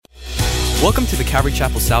Welcome to the Calvary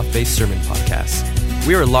Chapel South Bay Sermon Podcast.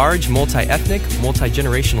 We are a large, multi-ethnic,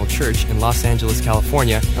 multi-generational church in Los Angeles,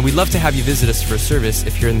 California, and we'd love to have you visit us for a service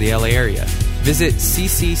if you're in the LA area. Visit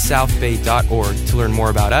ccsouthbay.org to learn more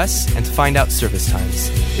about us and to find out service times.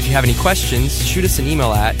 If you have any questions, shoot us an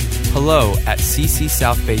email at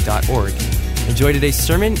hello@ccsouthbay.org. Enjoy today's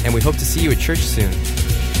sermon, and we hope to see you at church soon.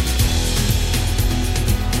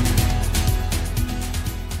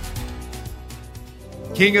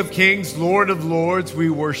 King of Kings, Lord of Lords,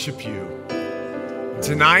 we worship you.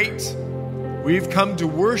 Tonight, we've come to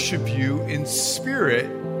worship you in spirit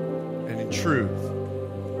and in truth.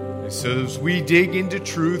 And so as we dig into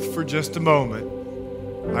truth for just a moment,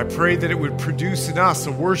 I pray that it would produce in us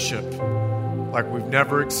a worship like we've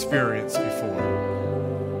never experienced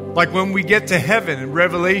before. Like when we get to heaven in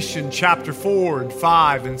Revelation chapter 4 and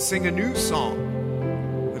 5 and sing a new song.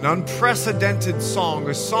 An unprecedented song,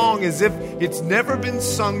 a song as if it's never been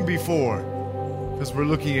sung before, because we're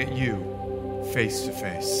looking at you face to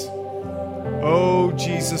face. Oh,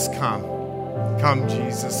 Jesus, come. Come,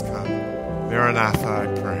 Jesus, come. Maranatha, I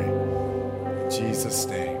pray. In Jesus'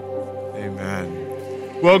 name, amen.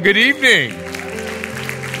 Well, good evening.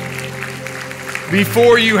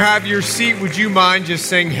 Before you have your seat, would you mind just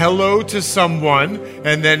saying hello to someone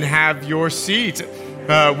and then have your seat?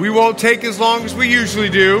 We won't take as long as we usually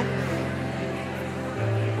do.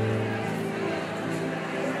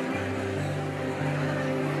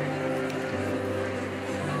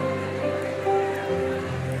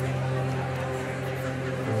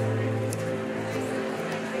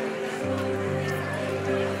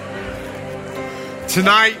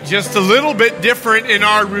 Tonight, just a little bit different in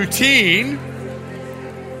our routine.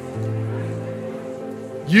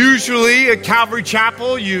 Usually at Calvary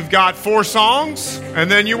Chapel, you've got 4 songs, and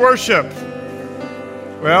then you worship.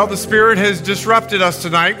 Well, the Spirit has disrupted us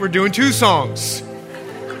tonight. We're doing 2 songs.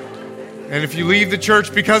 And if you leave the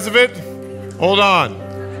church because of it, hold on.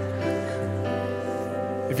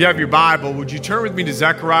 If you have your Bible, would you turn with me to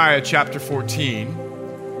Zechariah chapter 14,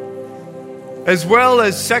 as well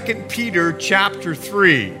as 2 Peter chapter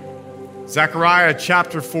 3. Zechariah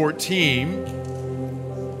chapter 14.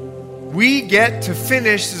 We get to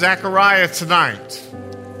finish Zechariah tonight.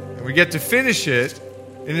 And we get to finish it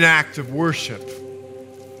in an act of worship.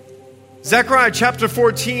 Zechariah chapter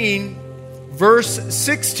 14, verse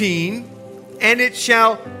 16. And it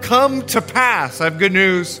shall come to pass. I have good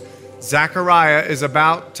news. Zechariah is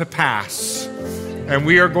about to pass. And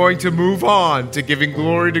we are going to move on to giving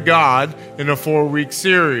glory to God in a 4-week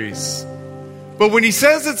series. But when he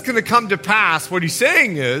says it's going to come to pass, what he's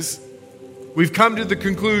saying is, we've come to the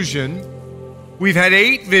conclusion, we've had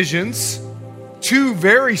 8 visions, 2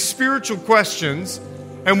 very spiritual questions,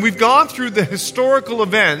 and we've gone through the historical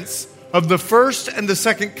events of the first and the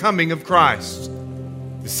second coming of Christ.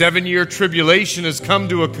 The 7-year tribulation has come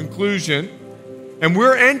to a conclusion, and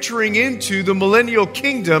we're entering into the millennial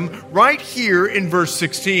kingdom right here in verse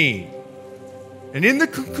 16. And in the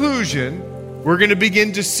conclusion, we're going to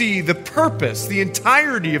begin to see the purpose, the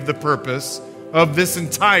entirety of the purpose of this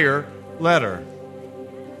entire letter.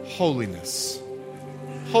 Holiness.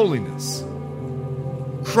 Holiness.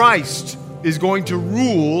 Christ is going to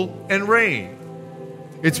rule and reign.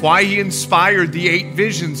 It's why he inspired the 8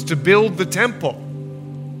 visions to build the temple,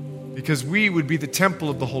 because we would be the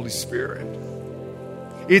temple of the Holy Spirit.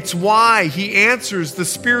 It's why he answers the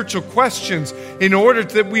spiritual questions in order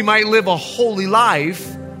that we might live a holy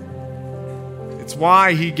life. It's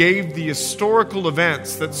why he gave the historical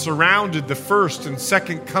events that surrounded the first and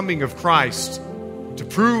second coming of Christ, to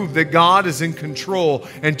prove that God is in control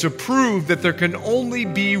and to prove that there can only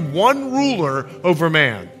be one ruler over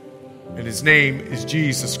man. And his name is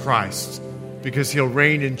Jesus Christ, because he'll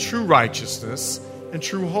reign in true righteousness and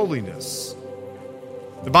true holiness.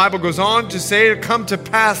 The Bible goes on to say, it'll come to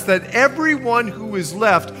pass that everyone who is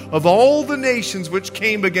left of all the nations which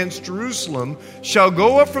came against Jerusalem shall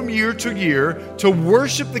go up from year to year to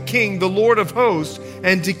worship the King, the Lord of hosts,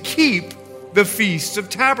 and to keep the Feast of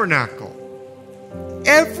Tabernacle.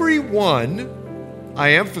 Everyone,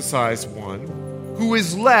 I emphasize one, who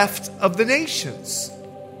is left of the nations.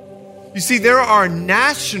 You see, there are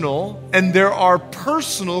national and there are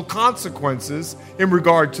personal consequences in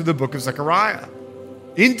regard to the book of Zechariah.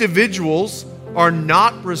 Individuals are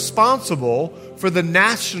not responsible for the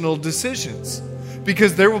national decisions,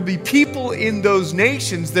 because there will be people in those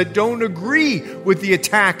nations that don't agree with the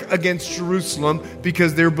attack against Jerusalem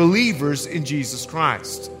because they're believers in Jesus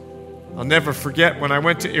Christ. I'll never forget when I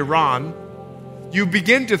went to Iran, you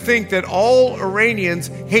begin to think that all Iranians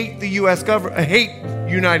hate the U.S. government, hate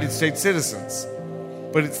United States citizens.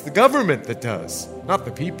 But it's the government that does, not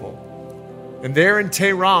the people. And there in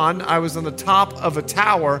Tehran, I was on the top of a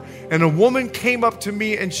tower, and a woman came up to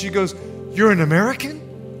me and she goes, "You're an American?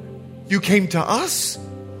 You came to us?"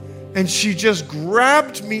 And she just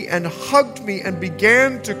grabbed me and hugged me and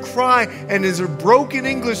began to cry. And as broken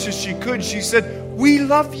English as she could, she said, "We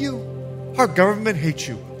love you. Our government hates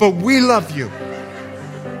you, but we love you."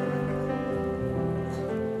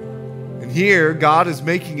 And here, God is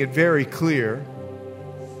making it very clear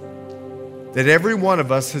that every one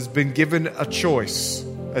of us has been given a choice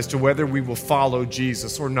as to whether we will follow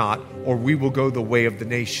Jesus or not, or we will go the way of the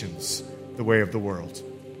nations, the way of the world.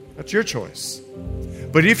 That's your choice.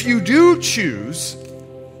 But if you do choose,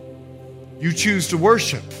 you choose to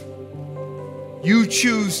worship. You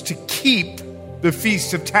choose to keep the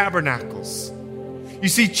Feast of Tabernacles. You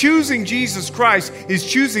see, choosing Jesus Christ is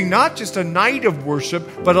choosing not just a night of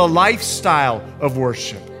worship, but a lifestyle of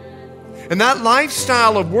worship. And that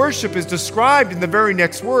lifestyle of worship is described in the very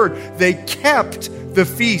next word. They kept the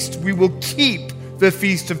feast. We will keep the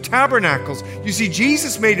Feast of Tabernacles. You see,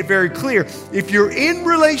 Jesus made it very clear. If you're in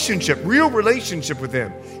relationship, real relationship with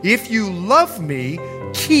Him, if you love me,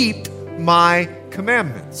 keep my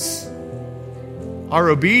commandments. Our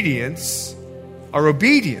obedience,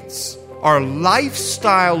 our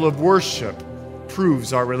lifestyle of worship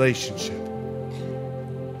proves our relationship.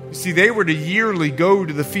 You see, they were to yearly go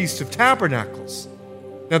to the Feast of Tabernacles.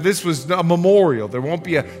 Now, this was a memorial. There won't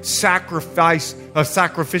be a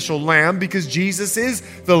sacrificial lamb, because Jesus is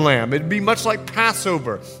the lamb. It'd be much like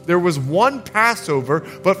Passover. There was one Passover,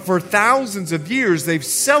 but for thousands of years, they've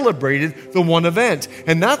celebrated the one event.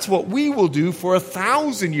 And that's what we will do for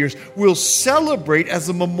 1,000 years. We'll celebrate as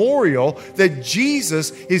a memorial that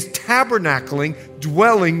Jesus is tabernacling,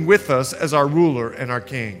 dwelling with us as our ruler and our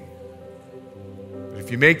king. But if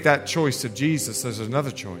you make that choice of Jesus, there's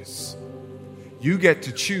another choice. You get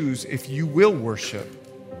to choose if you will worship.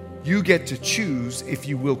 You get to choose if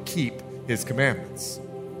you will keep His commandments.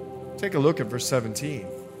 Take a look at verse 17.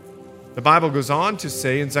 The Bible goes on to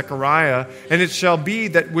say in Zechariah, "And it shall be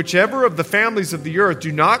that whichever of the families of the earth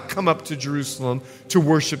do not come up to Jerusalem to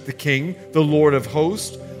worship the King, the Lord of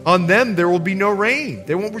hosts, on them there will be no rain."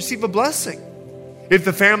 They won't receive a blessing. "If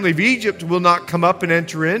the family of Egypt will not come up and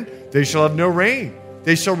enter in, they shall have no rain.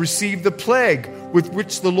 They shall receive the plague with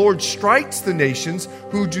which the Lord strikes the nations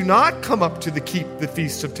who do not come up to keep the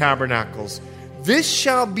Feast of Tabernacles. This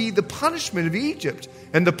shall be the punishment of Egypt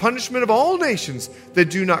and the punishment of all nations that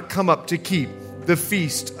do not come up to keep the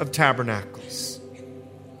Feast of Tabernacles."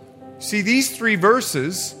 See, these 3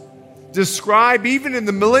 verses describe, even in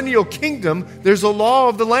the millennial kingdom, there's a law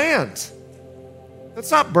of the land. That's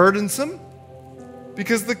not burdensome,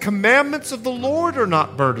 because the commandments of the Lord are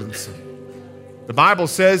not burdensome. The Bible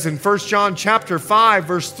says in 1 John chapter 5,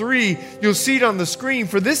 verse 3, you'll see it on the screen,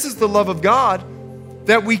 "For this is the love of God,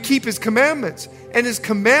 that we keep His commandments, and His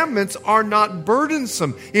commandments are not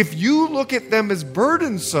burdensome." If you look at them as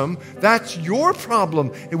burdensome, that's your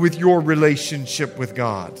problem with your relationship with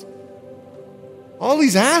God. All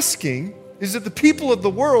He's asking is that the people of the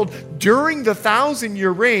world during the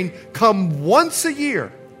 1,000-year reign come once a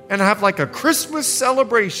year and have like a Christmas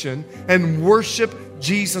celebration and worship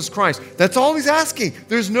Jesus Christ. That's all He's asking.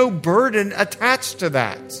 There's no burden attached to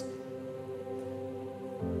that.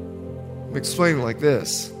 I'll explain it like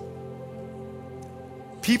this.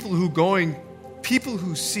 People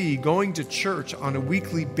who see going to church on a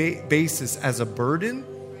weekly basis as a burden,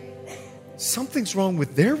 something's wrong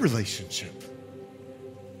with their relationship.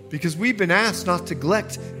 Because we've been asked not to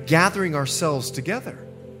neglect gathering ourselves together.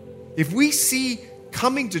 If we see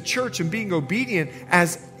coming to church and being obedient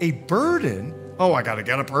as a burden, "Oh, I got to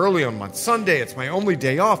get up early on my Sunday. It's my only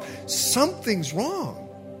day off." Something's wrong.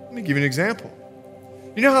 Let me give you an example.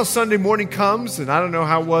 You know how Sunday morning comes, and I don't know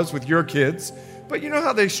how it was with your kids, but you know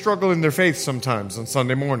how they struggle in their faith sometimes on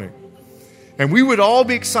Sunday morning. And we would all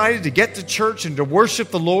be excited to get to church and to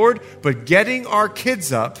worship the Lord, but getting our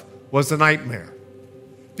kids up was a nightmare.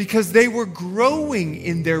 Because they were growing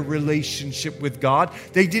in their relationship with God.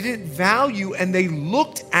 They didn't value, and they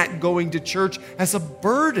looked at going to church as a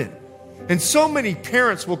burden. And so many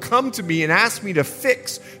parents will come to me and ask me to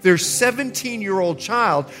fix their 17-year-old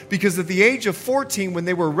child because at the age of 14, when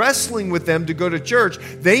they were wrestling with them to go to church,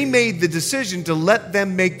 they made the decision to let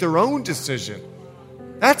them make their own decision.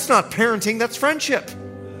 That's not parenting, that's friendship.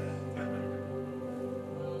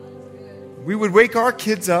 We would wake our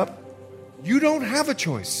kids up. You don't have a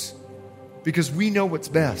choice because we know what's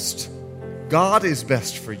best. God is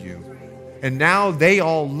best for you. And now they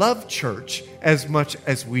all love church as much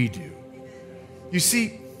as we do. You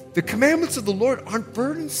see, the commandments of the Lord aren't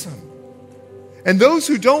burdensome. And those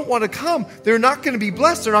who don't want to come, they're not going to be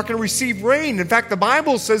blessed. They're not going to receive rain. In fact, the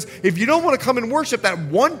Bible says if you don't want to come and worship that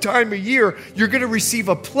one time a year, you're going to receive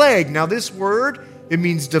a plague. Now, this word, it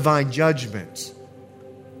means divine judgment.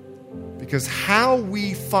 Because how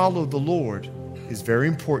we follow the Lord is very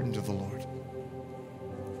important to the Lord.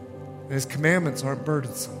 And His commandments aren't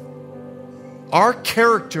burdensome. Our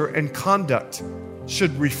character and conduct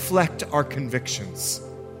should reflect our convictions,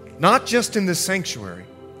 not just in the sanctuary,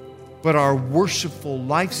 but our worshipful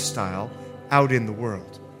lifestyle out in the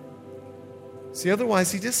world. See,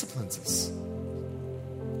 otherwise He disciplines us.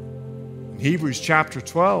 In Hebrews chapter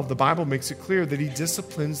 12, the Bible makes it clear that He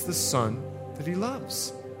disciplines the Son that He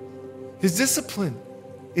loves. His discipline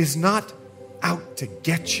is not out to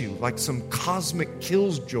get you like some cosmic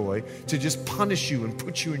killjoy to just punish you and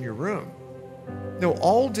put you in your room. No,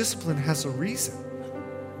 all discipline has a reason.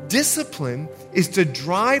 Discipline is to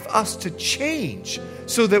drive us to change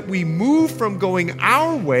so that we move from going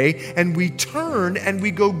our way and we turn and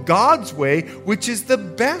we go God's way, which is the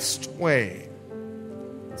best way.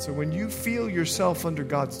 So when you feel yourself under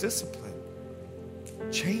God's discipline,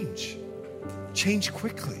 change. Change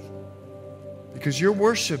quickly. Because your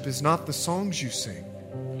worship is not the songs you sing,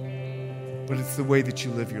 but it's the way that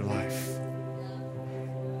you live your life.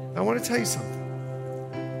 I want to tell you something.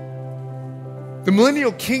 The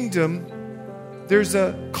millennial kingdom, there's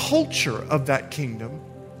a culture of that kingdom.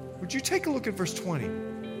 Would you take a look at verse 20?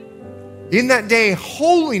 In that day,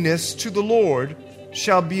 holiness to the Lord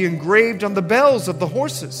shall be engraved on the bells of the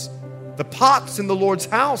horses. The pots in the Lord's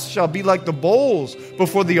house shall be like the bowls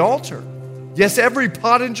before the altar. Yes, every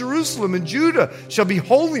pot in Jerusalem and Judah shall be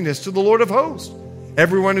holiness to the Lord of hosts.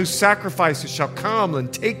 Everyone who sacrifices shall come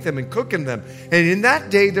and take them and cook in them. And in that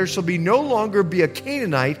day there shall be no longer be a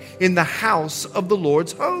Canaanite in the house of the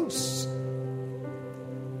Lord's hosts.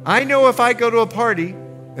 I know if I go to a party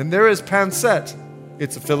and there is pancit,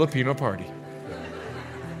 it's a Filipino party.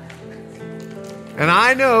 And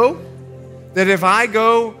I know that if I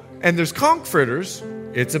go and there's conch fritters,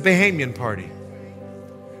 it's a Bahamian party.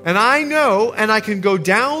 And I know, and I can go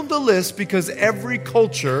down the list because every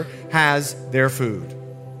culture has their food.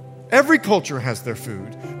 Every culture has their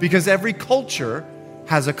food because every culture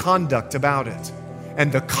has a conduct about it.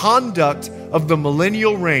 And the conduct of the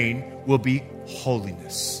millennial reign will be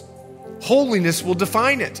holiness. Holiness will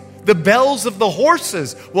define it. The bells of the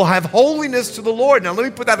horses will have holiness to the Lord. Now let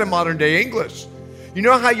me put that in modern day English. You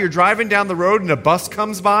know how you're driving down the road and a bus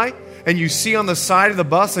comes by? And you see on the side of the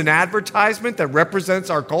bus an advertisement that represents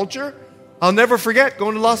our culture? I'll never forget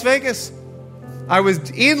going to Las Vegas. I was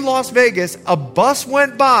in Las Vegas, a bus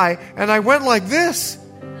went by, and I went like this.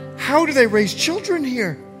 How do they raise children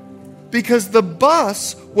here? Because the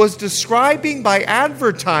bus was describing by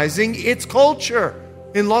advertising its culture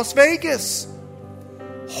in Las Vegas.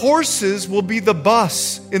 Horses will be the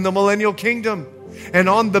bus in the millennial kingdom. And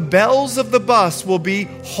on the bells of the bus will be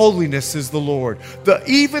holiness is the Lord.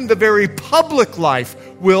 Even the very public life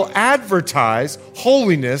will advertise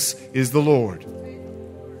holiness is the Lord.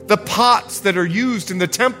 The pots that are used in the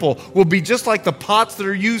temple will be just like the pots that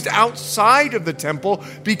are used outside of the temple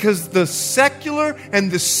because the secular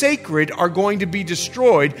and the sacred are going to be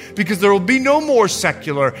destroyed because there will be no more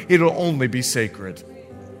secular. It'll only be sacred.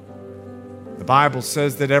 The Bible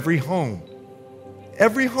says that every home,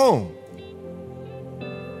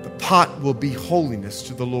 pot will be holiness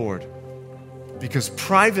to the Lord because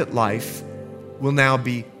private life will now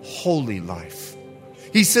be holy life.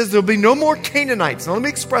 He says there'll be no more Canaanites. Now let me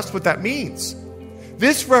express what that means.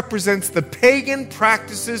 This represents the pagan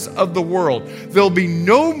practices of the world. There'll be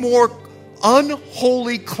no more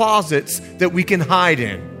unholy closets that we can hide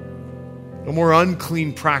in. No more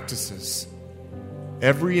unclean practices.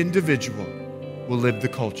 Every individual will live the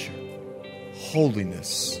culture.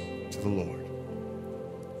 Holiness to the Lord.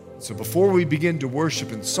 So before we begin to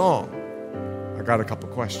worship in song, I got a couple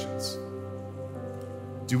questions.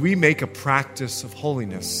 Do we make a practice of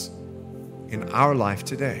holiness in our life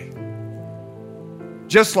today?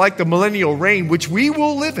 Just like the millennial reign, which we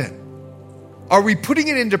will live in, are we putting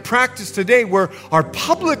it into practice today where our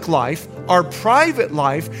public life, our private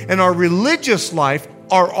life, and our religious life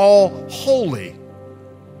are all holy?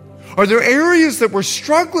 Are there areas that we're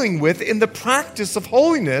struggling with in the practice of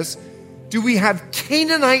holiness? Do we have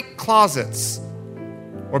Canaanite closets?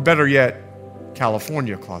 Or better yet,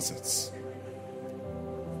 California closets?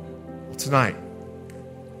 Well, tonight,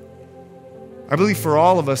 I believe for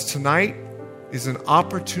all of us, tonight is an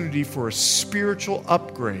opportunity for a spiritual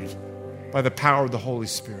upgrade by the power of the Holy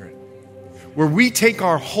Spirit, where we take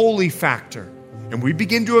our holy factor and we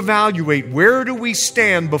begin to evaluate where do we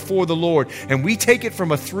stand before the Lord, and we take it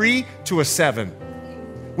from a 3 to a 7.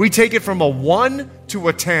 We take it from a 1 to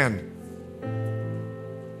a 10.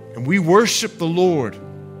 And we worship the Lord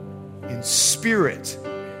in spirit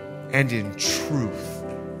and in truth.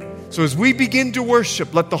 So as we begin to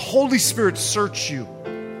worship, let the Holy Spirit search you.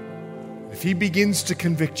 If He begins to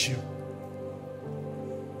convict you,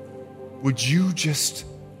 would you just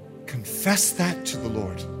confess that to the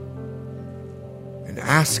Lord and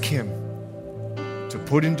ask Him to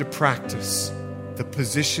put into practice the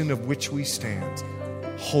position of which we stand,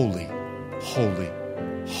 holy, holy,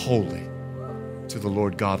 holy, to the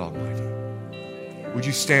Lord God Almighty. Would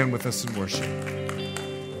you stand with us in worship?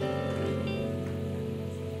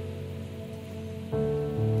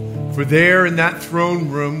 For there in that throne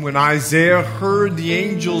room, when Isaiah heard the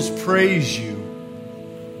angels praise you,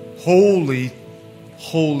 holy,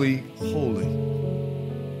 holy, holy.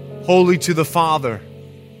 Holy to the Father,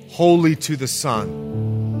 holy to the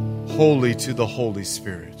Son, holy to the Holy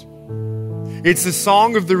Spirit. It's the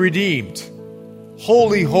song of the redeemed.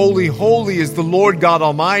 Holy, holy, holy is the Lord God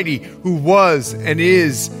Almighty, who was and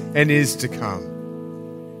is to come.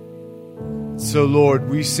 So, Lord,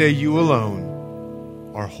 we say you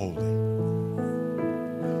alone are holy.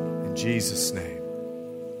 In Jesus' name.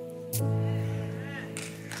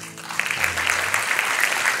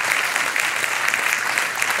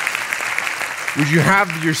 Would you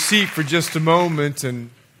have your seat for just a moment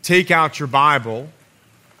and take out your Bible?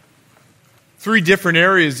 3 different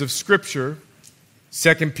areas of Scripture.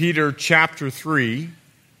 2 Peter chapter 3,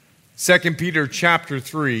 2 Peter chapter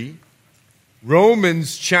 3,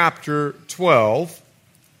 Romans chapter 12,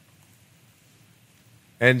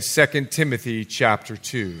 and 2 Timothy chapter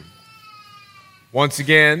 2. Once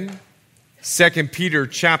again, 2 Peter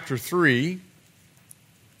chapter 3,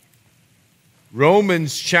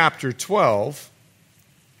 Romans chapter 12,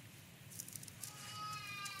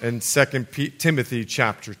 and 2 Timothy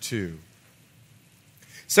chapter 2.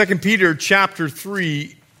 2 Peter chapter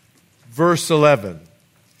 3, verse 11.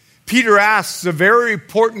 Peter asks a very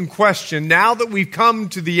important question now that we've come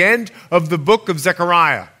to the end of the book of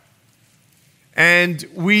Zechariah. And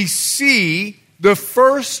we see the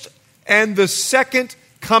first and the second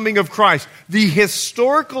coming of Christ. The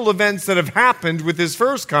historical events that have happened with His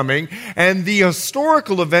first coming and the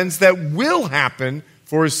historical events that will happen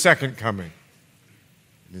for His second coming.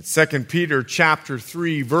 In 2 Peter chapter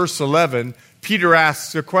 3, verse 11, Peter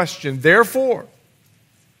asks a question. Therefore,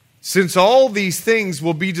 since all these things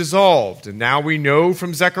will be dissolved, and now we know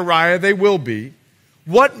from Zechariah they will be,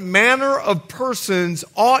 what manner of persons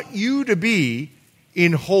ought you to be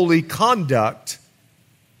in holy conduct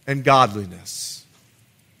and godliness?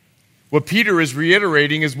 What Peter is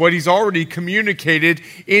reiterating is what he's already communicated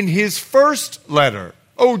in his first letter.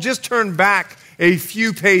 Oh, just turn back a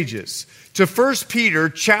few pages to 1 Peter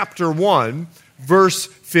chapter 1, verse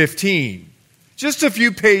 15. Just a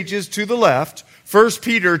few pages to the left, 1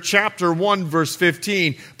 Peter chapter 1, verse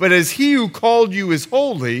 15. But as He who called you is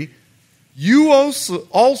holy, you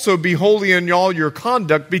also be holy in all your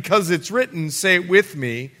conduct, because it's written, say it with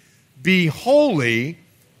me, be holy,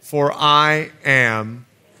 for I am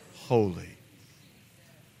holy.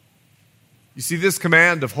 You see, this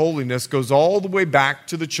command of holiness goes all the way back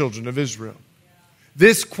to the children of Israel.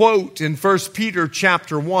 This quote in 1 Peter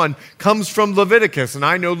chapter 1 comes from Leviticus, and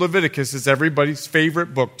I know Leviticus is everybody's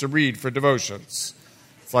favorite book to read for devotions.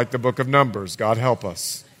 It's like the book of Numbers. God help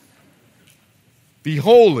us. Be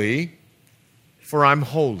holy, for I'm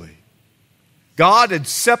holy. God had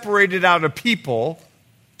separated out a people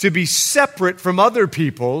to be separate from other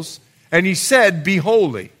peoples, and He said, be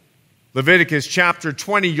holy. Leviticus chapter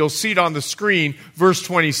 20, you'll see it on the screen, verse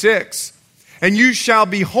 26. And you shall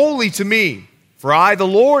be holy to me, for I, the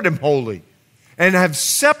Lord, am holy, and have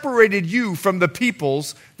separated you from the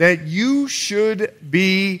peoples, that you should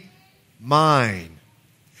be mine.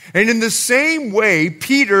 And in the same way,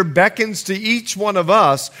 Peter beckons to each one of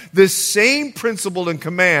us this same principle and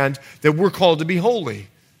command that we're called to be holy.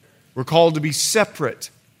 We're called to be separate.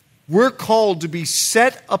 We're called to be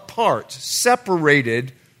set apart,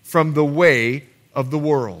 separated from the way of the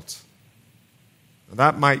world. Now,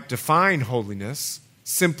 that might define holiness,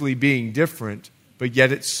 simply being different, but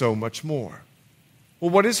yet it's so much more.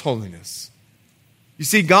 Well, what is holiness? You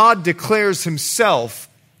see, God declares Himself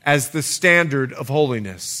as the standard of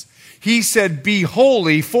holiness. He said, be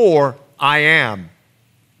holy, for I am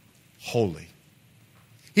holy.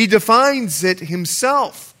 He defines it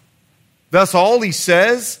Himself. Thus all He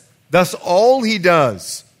says, thus all He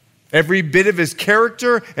does. Every bit of His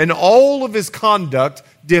character and all of His conduct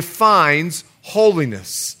defines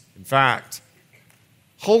holiness. In fact,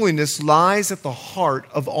 holiness lies at the heart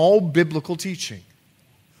of all biblical teaching.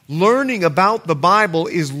 Learning about the Bible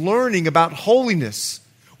is learning about holiness.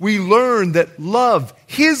 we learn that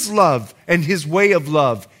His love and His way of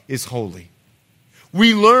love is holy.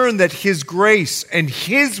 We learn that His grace and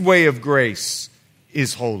His way of grace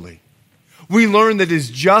is holy. We learn that His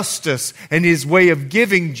justice and His way of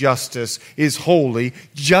giving justice is holy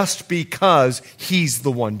just because He's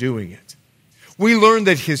the one doing it. We learn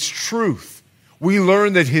that His truth, we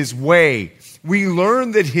learn that His way, we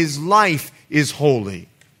learn that His life is holy.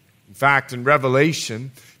 In fact, in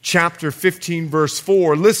Revelation chapter 15, verse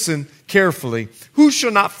 4, listen carefully. Who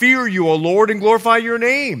shall not fear you, O Lord, and glorify your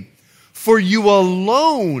name? For you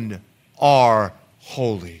alone are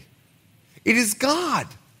holy. It is God.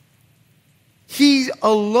 He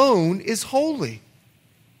alone is holy.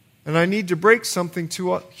 And I need to break something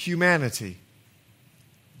to humanity.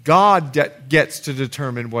 God gets to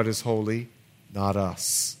determine what is holy, not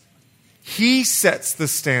us. He sets the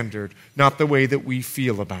standard, not the way that we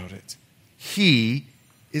feel about it. He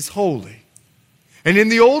is holy. And in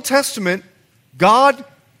the Old Testament, God,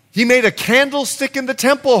 He made a candlestick in the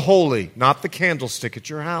temple holy, not the candlestick at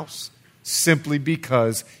your house, simply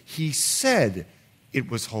because He said it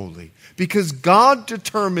was holy. Because God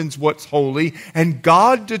determines what's holy and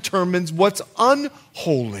God determines what's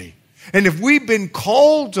unholy. And if we've been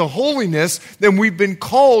called to holiness, then we've been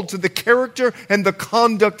called to the character and the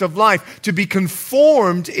conduct of life, to be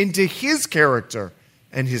conformed into His character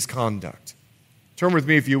and His conduct. Turn with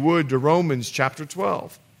me, if you would, to Romans chapter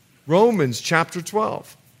 12. Romans chapter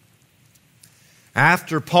 12.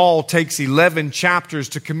 After Paul takes 11 chapters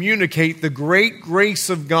to communicate the great grace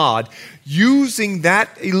of God, using that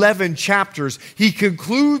 11 chapters, he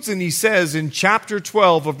concludes and he says in chapter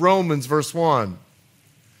 12 of Romans, verse 1,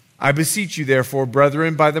 I beseech you, therefore,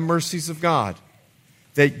 brethren, by the mercies of God,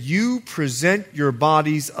 that you present your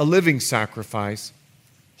bodies a living sacrifice,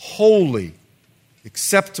 holy,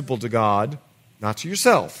 acceptable to God, not to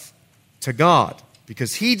yourself, to God,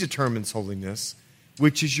 because He determines holiness,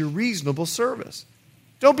 which is your reasonable service.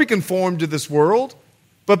 Don't be conformed to this world,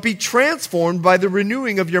 but be transformed by the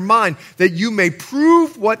renewing of your mind, that you may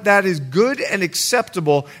prove what that is good and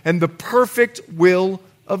acceptable and the perfect will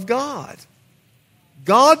of God.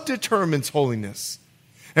 God determines holiness.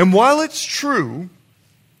 And while it's true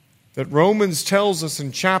that Romans tells us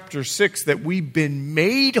in chapter 6 that we've been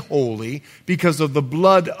made holy because of the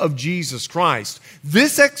blood of Jesus Christ,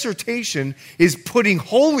 this exhortation is putting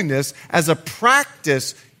holiness as a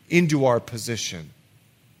practice into our position.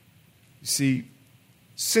 You see,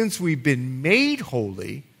 since we've been made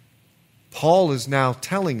holy, Paul is now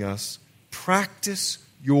telling us, practice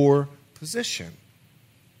your position.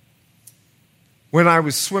 When I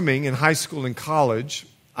was swimming in high school and college,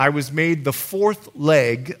 I was made the fourth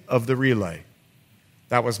leg of the relay.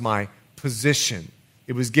 That was my position.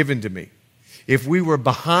 It was given to me. If we were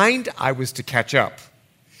behind, I was to catch up.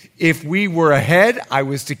 If we were ahead, I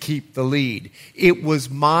was to keep the lead. It was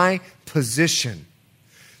my position.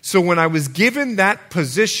 So when I was given that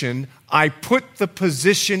position, I put the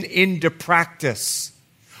position into practice.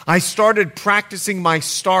 I started practicing my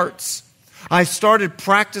starts. I started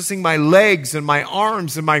practicing my legs and my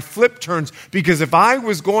arms and my flip turns, because if I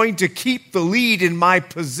was going to keep the lead in my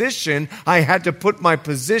position, I had to put my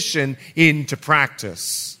position into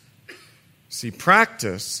practice. See,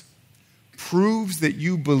 practice proves that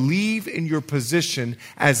you believe in your position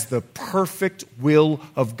as the perfect will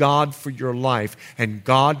of God for your life, and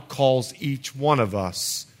God calls each one of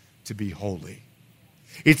us to be holy.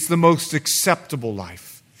 It's the most acceptable life.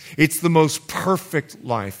 It's the most perfect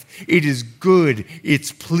life. It is good,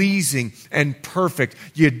 it's pleasing, and perfect.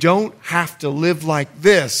 You don't have to live like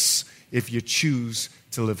this if you choose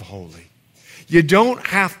to live holy. You don't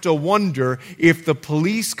have to wonder if the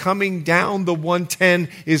police coming down the 110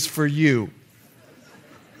 is for you,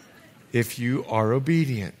 if you are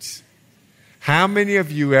obedient. How many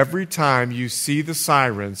of you, every time you see the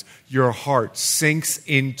sirens, your heart sinks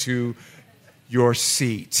into your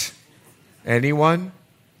seat? Anyone?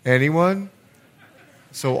 Anyone?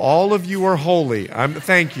 So all of you are holy.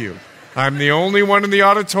 Thank you. I'm the only one in the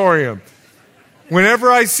auditorium.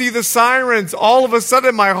 Whenever I see the sirens, all of a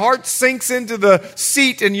sudden my heart sinks into the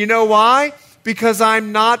seat. And you know why? Because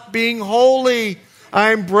I'm not being holy.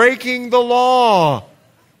 I'm breaking the law.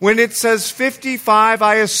 When it says 55,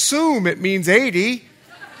 I assume it means 80.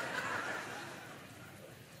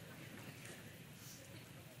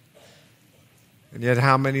 And yet,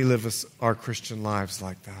 how many live our Christian lives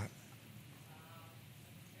like that?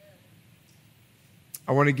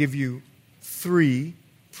 I want to give you 3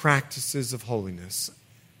 practices of holiness,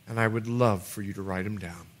 and I would love for you to write them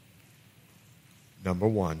down. Number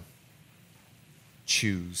 1,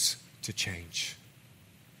 choose to change.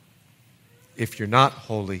 If you're not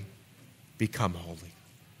holy, become holy.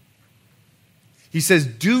 He says,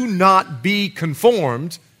 do not be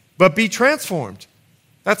conformed, but be transformed.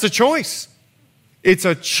 That's a choice. It's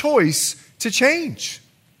a choice to change.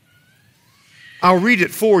 I'll read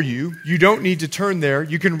it for you. You don't need to turn there.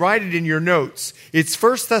 You can write it in your notes. It's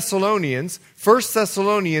 1 Thessalonians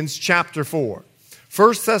chapter 4.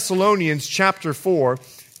 1 Thessalonians chapter 4.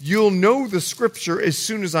 You'll know the scripture as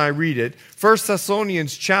soon as I read it. 1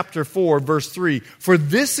 Thessalonians chapter 4, verse 3. For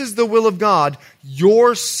this is the will of God,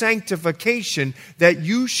 your sanctification, that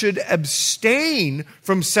you should abstain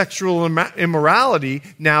from sexual immorality.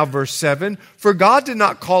 Now, verse 7. For God did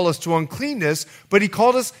not call us to uncleanness, but He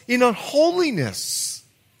called us in holiness.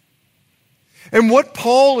 And what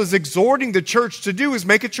Paul is exhorting the church to do is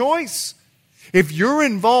make a choice. If you're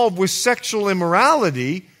involved with sexual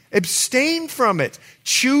immorality, abstain from it.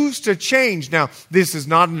 Choose to change. Now, this is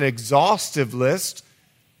not an exhaustive list.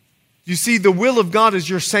 You see, the will of God is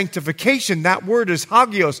your sanctification. That word is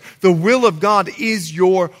hagios. The will of God is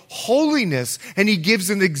your holiness. And he gives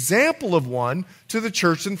an example of one to the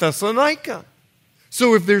church in Thessalonica.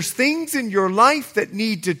 So if there's things in your life that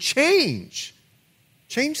need to change,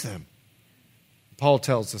 change them. Paul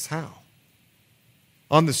tells us how.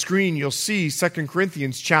 On the screen, you'll see 2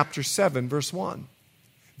 Corinthians chapter 7, verse 1.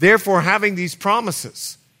 Therefore, having these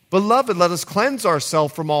promises, beloved, let us cleanse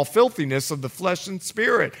ourselves from all filthiness of the flesh and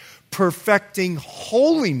spirit, perfecting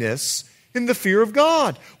holiness in the fear of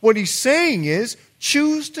God. What he's saying is,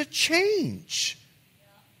 choose to change.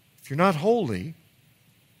 If you're not holy,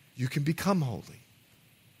 you can become holy.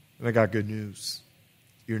 And I got good news.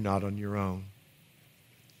 You're not on your own.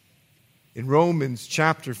 In Romans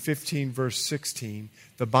chapter 15, verse 16,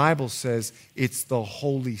 the Bible says it's the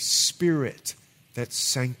Holy Spirit that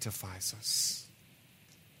sanctifies us.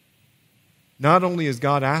 Not only has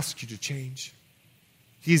God asked you to change,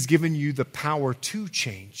 He's given you the power to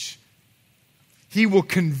change. He will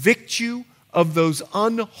convict you of those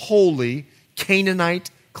unholy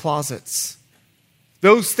Canaanite closets.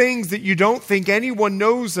 Those things that you don't think anyone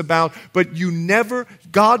knows about, but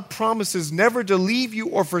God promises never to leave you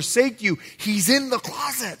or forsake you. He's in the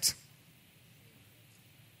closet.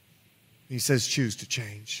 He says, choose to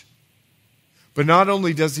change. But not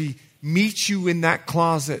only does he meet you in that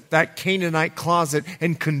closet, that Canaanite closet,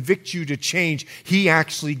 and convict you to change, he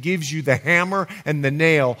actually gives you the hammer and the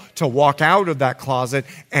nail to walk out of that closet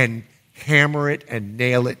and hammer it and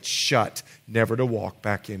nail it shut, never to walk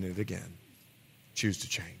back in it again. Choose to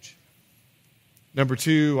change. Number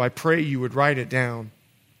 2, I pray you would write it down.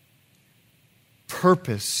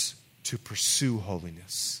 Purpose to pursue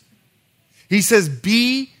holiness. He says,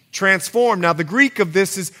 be transformed. Now, the Greek of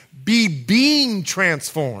this is be being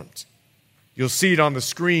transformed. You'll see it on the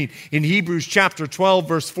screen. In Hebrews chapter 12,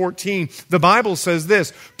 verse 14, the Bible says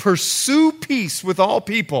this, pursue peace with all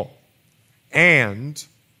people and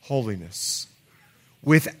holiness,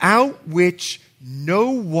 without which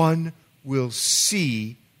no one will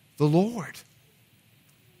see the Lord.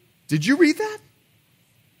 Did you read that?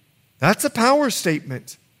 That's a power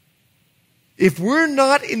statement. If we're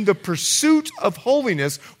not in the pursuit of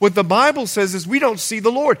holiness, what the Bible says is we don't see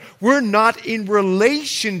the Lord. We're not in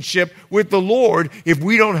relationship with the Lord if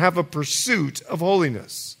we don't have a pursuit of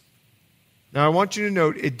holiness. Now, I want you to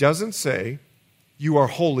note, it doesn't say you are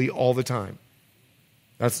holy all the time.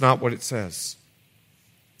 That's not what it says.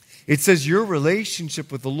 It says your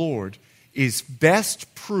relationship with the Lord is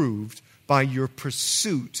best proved by your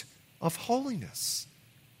pursuit of holiness.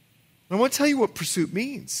 And I want to tell you what pursuit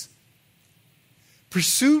means.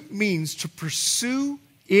 Pursuit means to pursue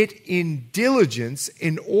it in diligence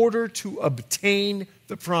in order to obtain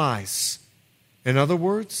the prize. In other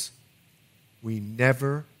words, we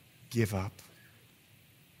never give up.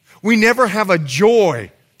 We never have a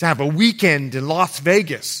joy to have a weekend in Las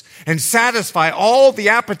Vegas and satisfy all the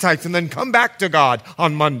appetites and then come back to God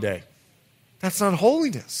on Monday. That's not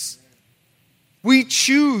holiness. We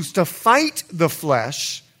choose to fight the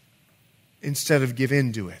flesh instead of give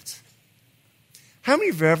in to it. How many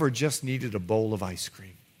of you ever just needed a bowl of ice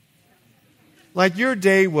cream? Like your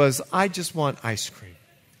day was, I just want ice cream.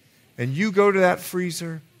 And you go to that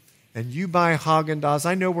freezer and you buy Haagen-Dazs.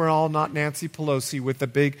 I know we're all not Nancy Pelosi with the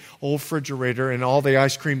big old refrigerator and all the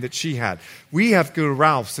ice cream that she had. We have to go to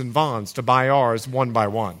Ralph's and Vons to buy ours one by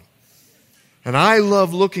one. And I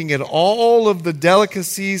love looking at all of the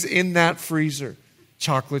delicacies in that freezer.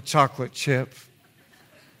 Chocolate chip,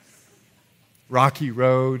 Rocky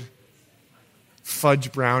Road,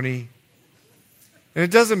 fudge brownie. And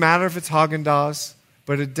it doesn't matter if it's Haagen-Dazs,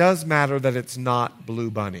 but it does matter that it's not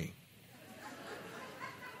Blue Bunny.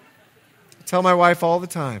 I tell my wife all the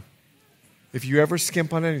time, if you ever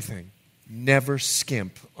skimp on anything, never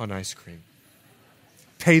skimp on ice cream.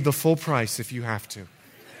 Pay the full price if you have to.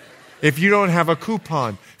 If you don't have a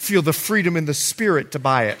coupon, feel the freedom in the spirit to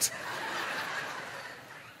buy it.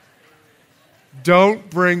 Don't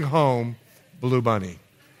bring home Blue Bunny.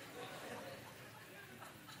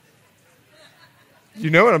 You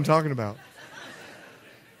know what I'm talking about.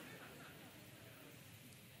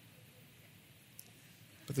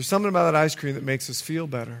 But there's something about that ice cream that makes us feel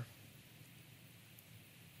better.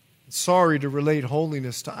 Sorry to relate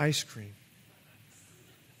holiness to ice cream.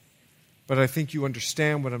 But I think you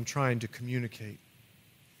understand what I'm trying to communicate.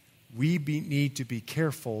 We need to be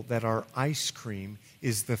careful that our ice cream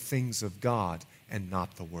is the things of God and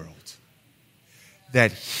not the world.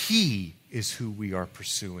 That He is who we are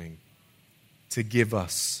pursuing to give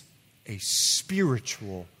us a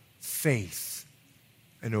spiritual faith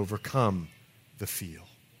and overcome the feel.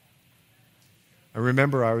 I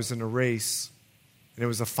remember I was in a race, and it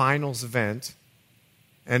was a finals event,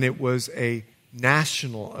 and it was a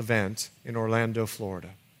national event in Orlando, Florida.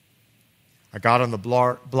 I got on the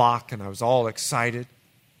block, and I was all excited.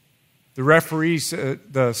 The referee,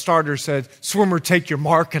 the starter said, "Swimmer, take your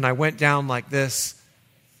mark," and I went down like this.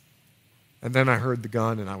 And then I heard the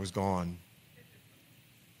gun, and I was gone.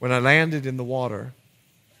 When I landed in the water,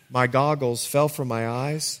 my goggles fell from my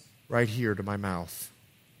eyes right here to my mouth.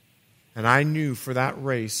 And I knew for that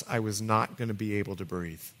race I was not going to be able to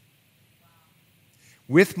breathe.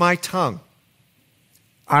 With my tongue,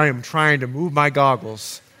 I am trying to move my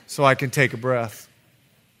goggles so I can take a breath.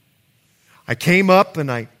 I came up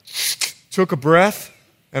and I took a breath,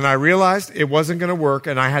 and I realized it wasn't going to work,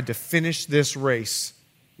 and I had to finish this race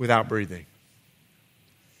without breathing.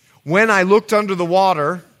 When I looked under the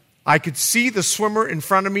water, I could see the swimmer in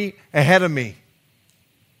front of me, ahead of me.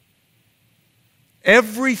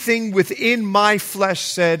 Everything within my flesh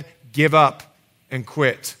said, give up and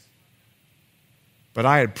quit. But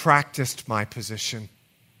I had practiced my position.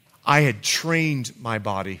 I had trained my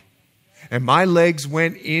body. And my legs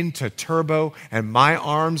went into turbo and my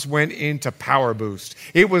arms went into power boost.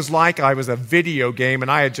 It was like I was a video game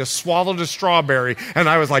and I had just swallowed a strawberry and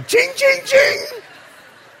I was like, ching, ching, ching.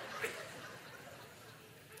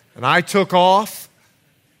 And I took off.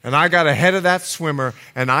 And I got ahead of that swimmer,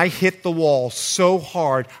 and I hit the wall so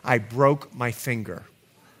hard, I broke my finger.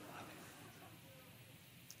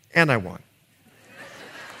 And I won.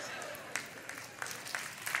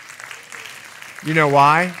 You know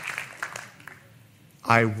why?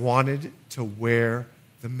 I wanted to wear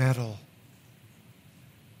the medal.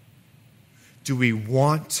 Do we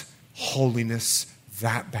want holiness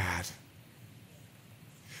that bad?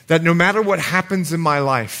 That no matter what happens in my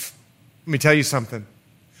life, let me tell you something.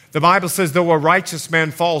 The Bible says, though a righteous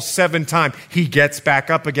man falls 7 times, he gets back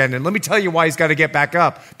up again. And let me tell you why he's got to get back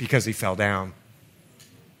up. Because he fell down.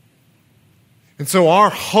 And so our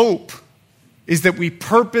hope is that we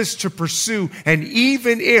purpose to pursue, and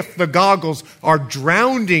even if the goggles are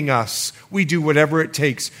drowning us, we do whatever it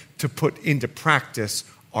takes to put into practice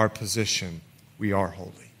our position. We are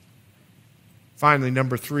holy. Finally,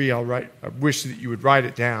 number 3, I wish that you would write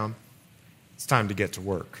it down. It's time to get to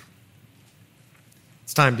work.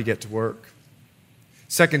 It's time to get to work.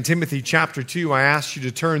 2 Timothy chapter 2, I asked you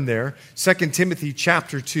to turn there. 2 Timothy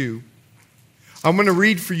chapter 2. I'm going to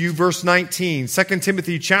read for you verse 19. 2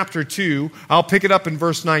 Timothy chapter 2, I'll pick it up in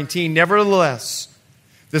verse 19. Nevertheless,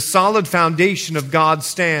 the solid foundation of God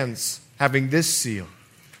stands, having this seal.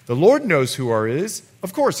 The Lord knows who our is.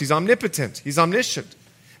 Of course, He's omnipotent. He's omniscient.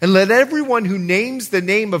 And let everyone who names the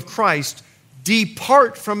name of Christ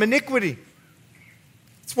depart from iniquity.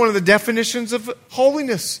 It's one of the definitions of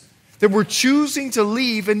holiness, that we're choosing to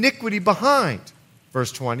leave iniquity behind.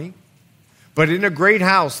 Verse 20, but in a great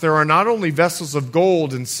house there are not only vessels of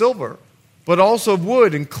gold and silver, but also of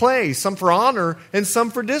wood and clay, some for honor and some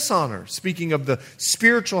for dishonor. Speaking of the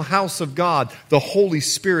spiritual house of God, the Holy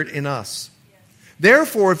Spirit in us.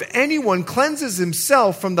 Therefore, if anyone cleanses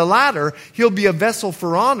himself from the latter, he'll be a vessel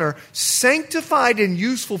for honor, sanctified and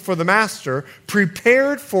useful for the master,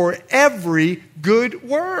 prepared for every good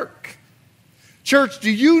work. Church,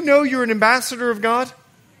 do you know you're an ambassador of God?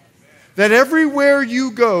 That everywhere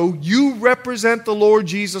you go, you represent the Lord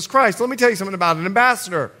Jesus Christ. Let me tell you something about an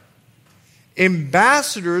ambassador.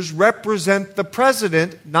 Ambassadors represent the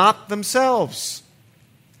president, not themselves.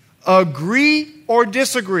 Agree or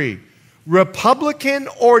disagree, Republican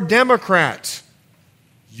or Democrat,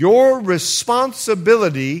 your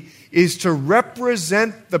responsibility is to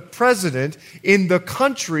represent the president in the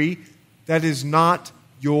country that is not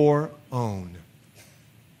your own.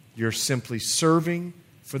 You're simply serving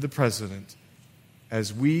for the president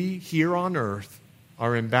as we here on earth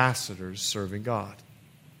are ambassadors serving God.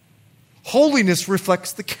 Holiness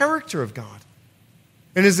reflects the character of God.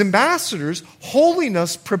 And as ambassadors,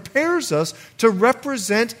 holiness prepares us to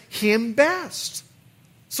represent him best.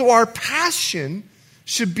 So our passion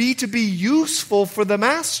should be to be useful for the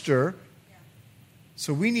master.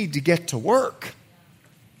 So we need to get to work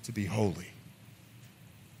to be holy.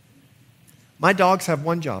 My dogs have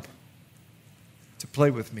one job: to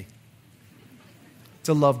play with me,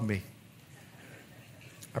 to love me.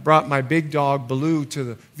 I brought my big dog, Baloo, to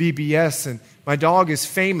the VBS, and my dog is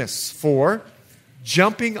famous for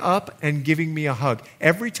jumping up and giving me a hug.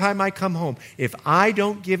 Every time I come home, if I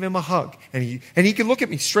don't give him a hug, and he can look at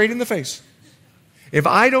me straight in the face. If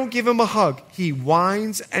I don't give him a hug, he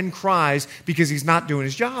whines and cries because he's not doing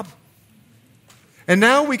his job. And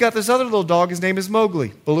now we got this other little dog. His name is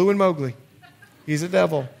Mowgli, Baloo and Mowgli. He's a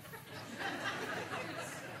devil.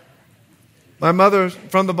 My mother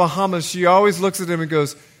from the Bahamas, she always looks at him and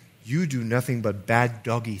goes, "You do nothing but bad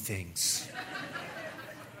doggy things."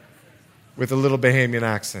 With a little Bahamian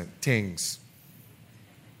accent, tings.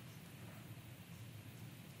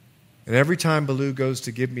 And every time Baloo goes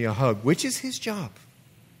to give me a hug, which is his job,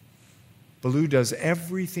 Mowgli does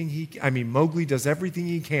everything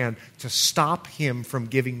he can to stop him from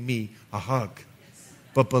giving me a hug.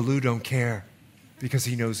 But Baloo don't care because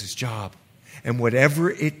he knows his job. And whatever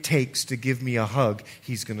it takes to give me a hug,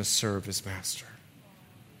 he's going to serve his master.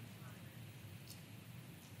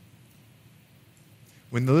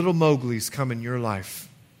 When the little Mowglis come in your life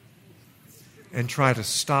and try to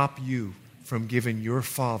stop you from giving your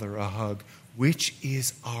father a hug, which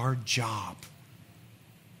is our job,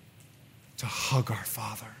 to hug our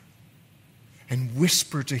Father and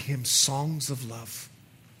whisper to him songs of love.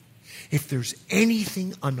 If there's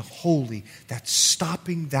anything unholy that's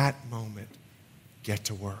stopping that moment, get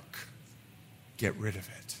to work. Get rid of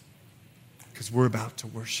it. Because we're about to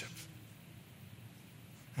worship.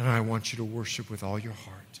 And I want you to worship with all your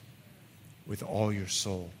heart, with all your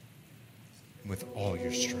soul, and with all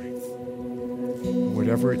your strength.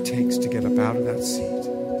 Whatever it takes to get up out of that seat,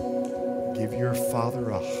 give your Father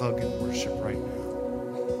a hug and worship right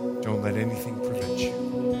now. Don't let anything prevent you.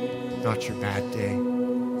 Not your bad day,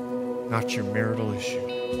 not your marital issue,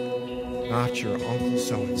 not your uncle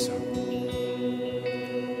so-and-so.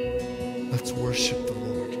 Let's worship the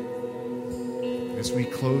Lord. As we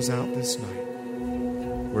close out this night,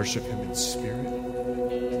 worship him in spirit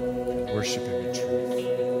and worship him in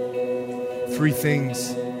truth. 3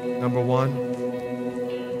 things. Number 1,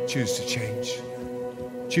 choose to change.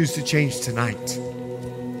 Choose to change tonight.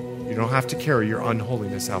 You don't have to carry your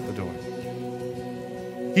unholiness out the door.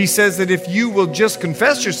 He says that if you will just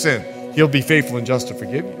confess your sin, he'll be faithful and just to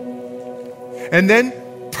forgive you. And then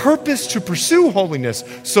purpose to pursue holiness.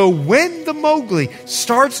 So when the Mowgli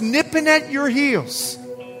starts nipping at your heels,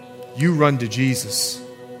 you run to Jesus,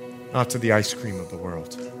 not to the ice cream of the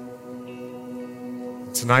world.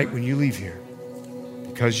 Tonight when you leave here,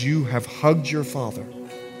 because you have hugged your Father,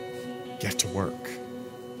 get to work.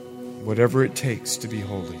 Whatever it takes to be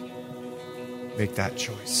holy, make that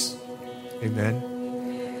choice. Amen.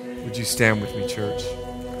 Would you stand with me, church?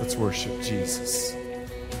 Let's worship Jesus.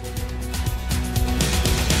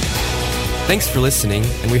 Thanks for listening,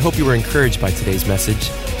 and we hope you were encouraged by today's message.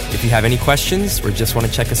 If you have any questions or just want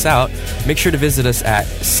to check us out, make sure to visit us at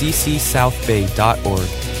ccsouthbay.org.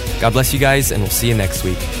 God bless you guys, and we'll see you next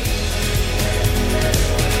week.